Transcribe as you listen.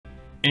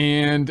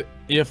And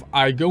if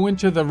I go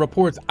into the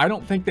reports, I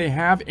don't think they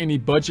have any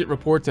budget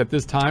reports at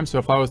this time. So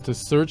if I was to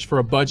search for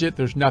a budget,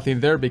 there's nothing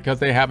there because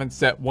they haven't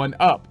set one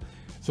up.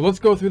 So let's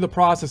go through the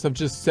process of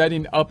just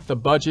setting up the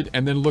budget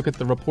and then look at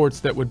the reports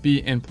that would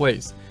be in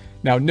place.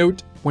 Now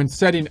note, when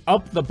setting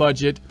up the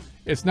budget,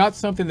 it's not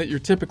something that you're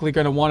typically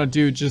going to want to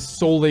do just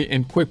solely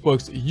in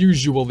QuickBooks.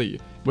 Usually,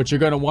 what you're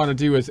going to want to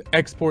do is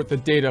export the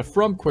data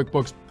from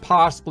QuickBooks,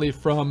 possibly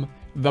from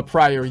the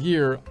prior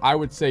year, I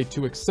would say,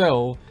 to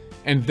Excel,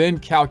 and then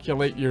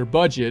calculate your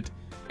budget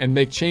and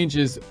make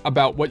changes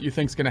about what you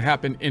think is going to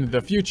happen in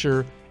the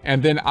future.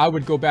 And then I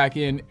would go back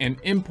in and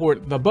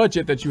import the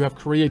budget that you have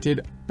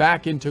created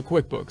back into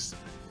QuickBooks.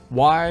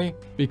 Why?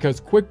 Because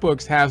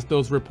QuickBooks has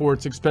those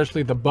reports,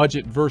 especially the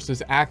budget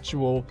versus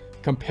actual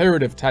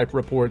comparative type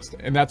reports.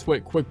 And that's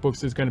what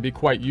QuickBooks is going to be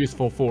quite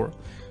useful for.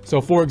 So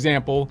for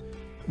example,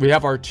 we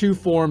have our two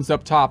forms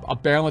up top, a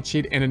balance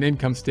sheet and an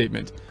income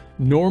statement.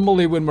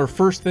 Normally, when we're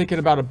first thinking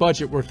about a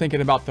budget, we're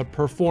thinking about the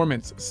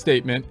performance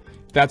statement.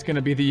 That's going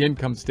to be the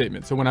income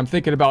statement. So when I'm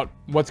thinking about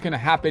what's going to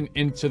happen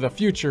into the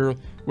future,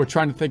 we're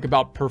trying to think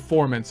about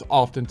performance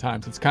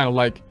oftentimes. It's kind of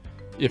like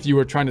if you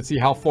were trying to see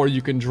how far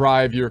you can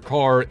drive your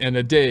car in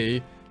a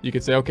day, you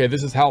could say, okay,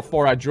 this is how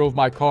far I drove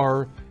my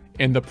car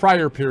in the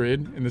prior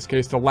period, in this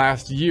case, the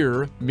last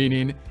year,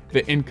 meaning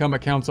the income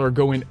accounts are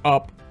going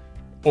up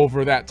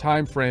over that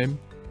time frame.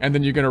 And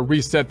then you're going to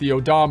reset the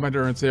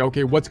odometer and say,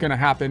 okay, what's going to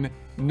happen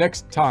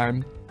next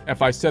time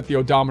if I set the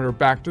odometer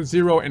back to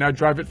 0 and I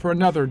drive it for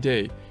another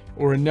day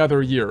or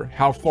another year?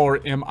 How far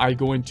am I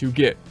going to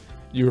get?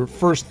 Your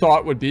first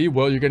thought would be,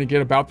 well, you're going to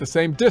get about the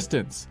same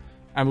distance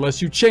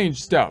unless you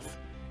change stuff.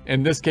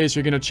 In this case,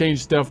 you're going to change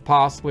stuff,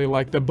 possibly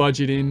like the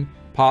budgeting,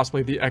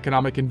 possibly the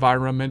economic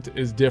environment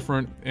is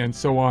different, and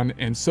so on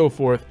and so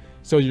forth.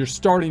 So your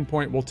starting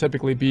point will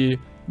typically be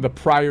the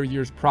prior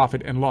year's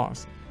profit and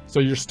loss. So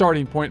your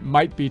starting point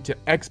might be to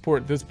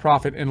export this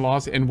profit and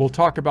loss, and we'll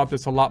talk about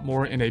this a lot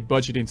more in a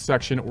budgeting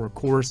section or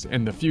course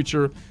in the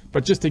future,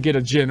 but just to get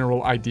a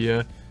general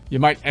idea, you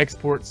might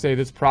export, say,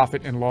 this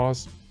profit and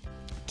loss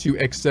to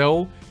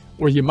Excel,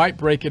 or you might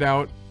break it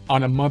out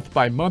on a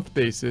month-by-month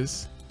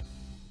basis,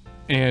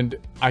 and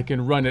I can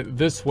run it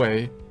this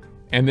way,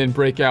 and then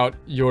break out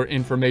your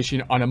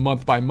information on a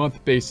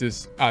month-by-month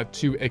basis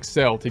to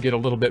Excel to get a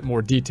little bit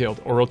more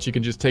detailed, or else you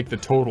can just take the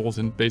totals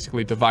and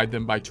basically divide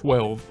them by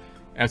 12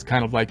 as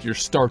kind of like your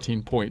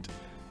starting point,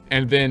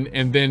 and then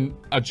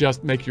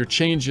make your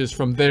changes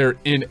from there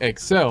in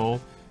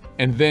Excel,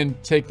 and then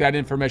take that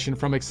information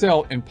from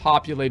Excel and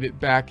populate it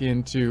back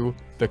into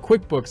the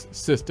QuickBooks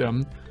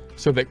system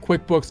so that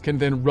QuickBooks can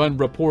then run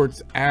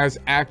reports as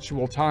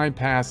actual time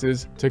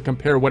passes to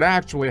compare what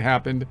actually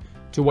happened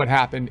to what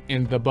happened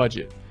in the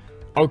budget.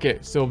 Okay,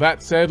 so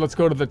that said, let's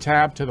go to the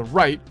tab to the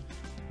right.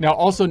 Now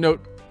also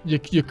note,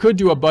 you could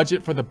do a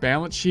budget for the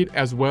balance sheet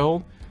as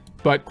well,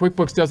 but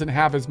QuickBooks doesn't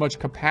have as much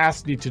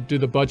capacity to do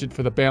the budget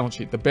for the balance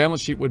sheet. The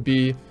balance sheet would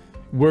be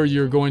where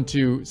you're going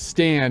to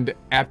stand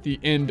at the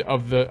end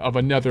of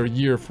another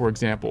year, for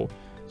example.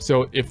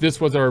 So if this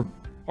was our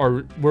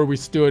where we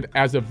stood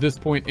as of this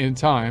point in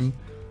time,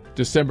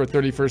 December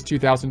 31st,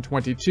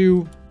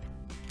 2022,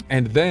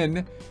 and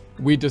then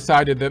we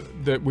decided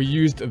that we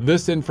used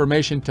this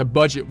information to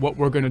budget what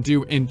we're going to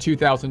do in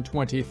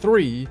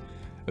 2023,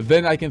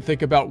 then I can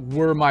think about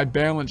where my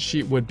balance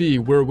sheet would be,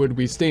 where would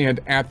we stand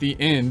at the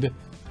end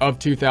of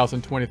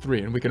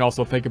 2023. And we can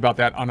also think about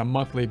that on a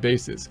monthly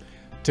basis.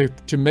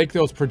 To make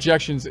those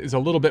projections is a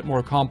little bit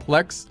more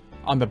complex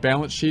on the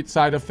balance sheet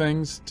side of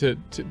things. To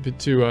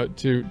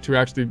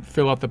actually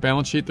fill out the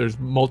balance sheet, there's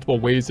multiple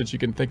ways that you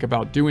can think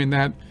about doing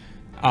that.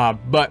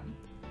 But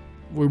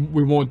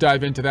we won't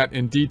dive into that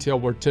in detail.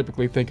 We're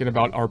typically thinking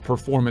about our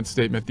performance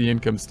statement, the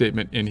income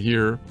statement in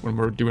here when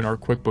we're doing our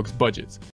QuickBooks budgets.